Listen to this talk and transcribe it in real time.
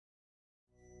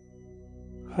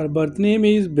Her birth name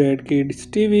is Badkid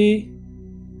Steevie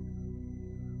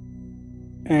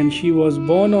and she was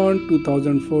born on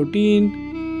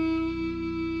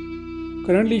 2014.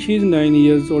 Currently she is 9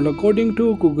 years old according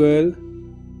to Google.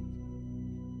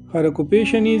 Her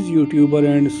occupation is YouTuber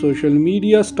and social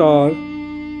media star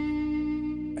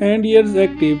and years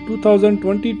active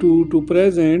 2022 to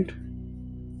present.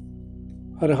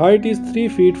 Her height is 3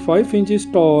 feet 5 inches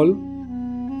tall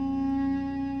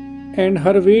and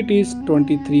her weight is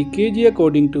 23 kg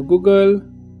according to Google.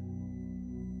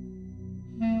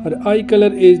 Her eye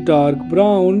color is dark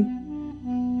brown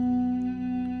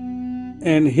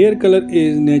and hair color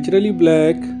is naturally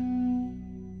black.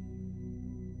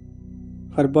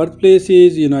 Her birthplace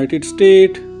is United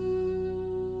States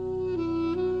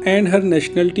and her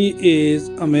nationality is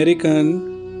American.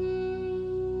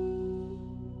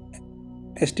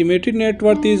 Estimated net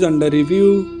worth is under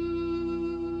review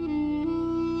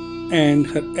and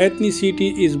her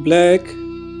ethnicity is black.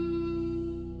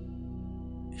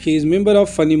 She is member of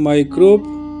Funny Mike group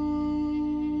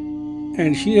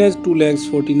and she has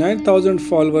 2,49,000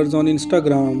 followers on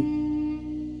Instagram.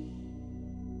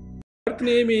 Her birth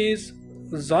name is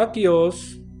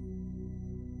Zakyius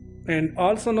and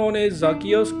also known as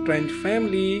Zakyius Trench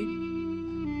family.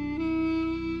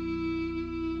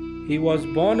 He was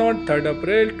born on 3rd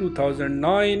April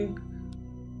 2009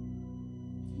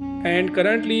 and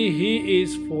currently he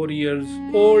is 4 years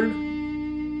old.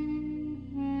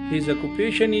 His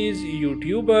occupation is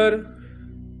YouTuber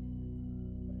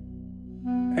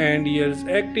and years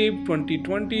active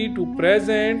 2020 to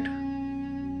present.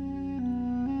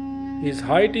 His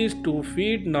height is 2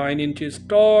 feet 9 inches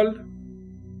tall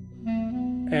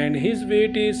and his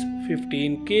weight is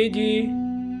 15 kg.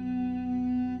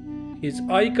 His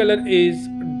eye color is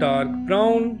dark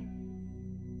brown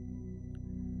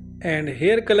and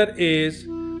hair color is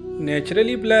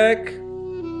naturally black.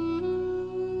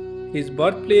 His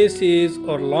birthplace is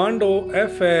Orlando,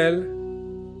 FL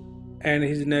and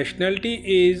his nationality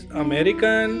is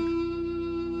American.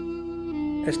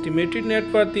 Estimated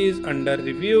net worth is under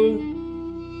review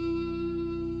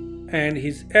and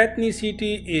his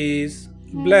ethnicity is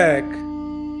black.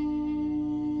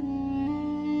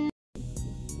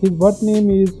 His birth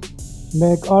name is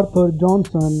MacArthur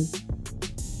Johnson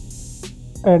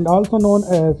and also known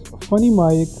as Funny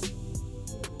Mike.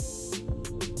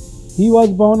 He was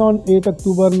born on 8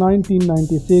 October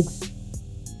 1996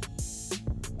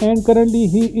 and currently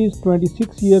he is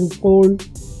 26 years old.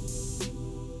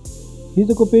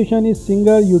 His occupation is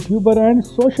singer, YouTuber and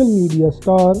social media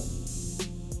star.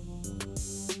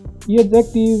 He is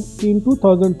active in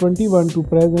 2021 to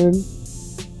present.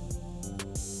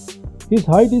 His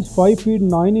height is 5 feet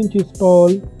 9 inches tall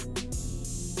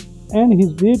and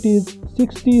his weight is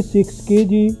 66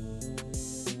 kg.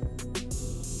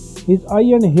 His eye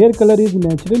and hair color is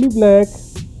naturally black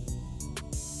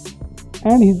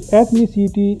and his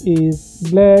ethnicity is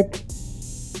black.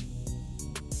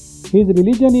 His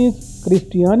religion is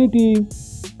Christianity.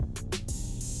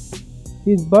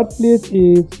 His birthplace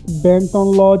is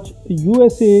Benton Lodge,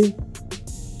 USA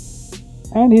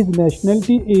and his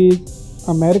nationality is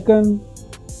American.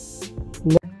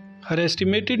 Her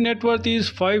estimated net worth is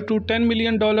 $5 to $10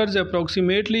 million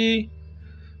approximately.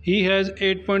 He has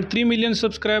 8.3 million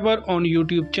subscribers on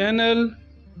YouTube channel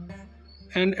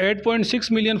and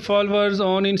 8.6 million followers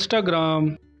on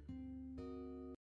Instagram.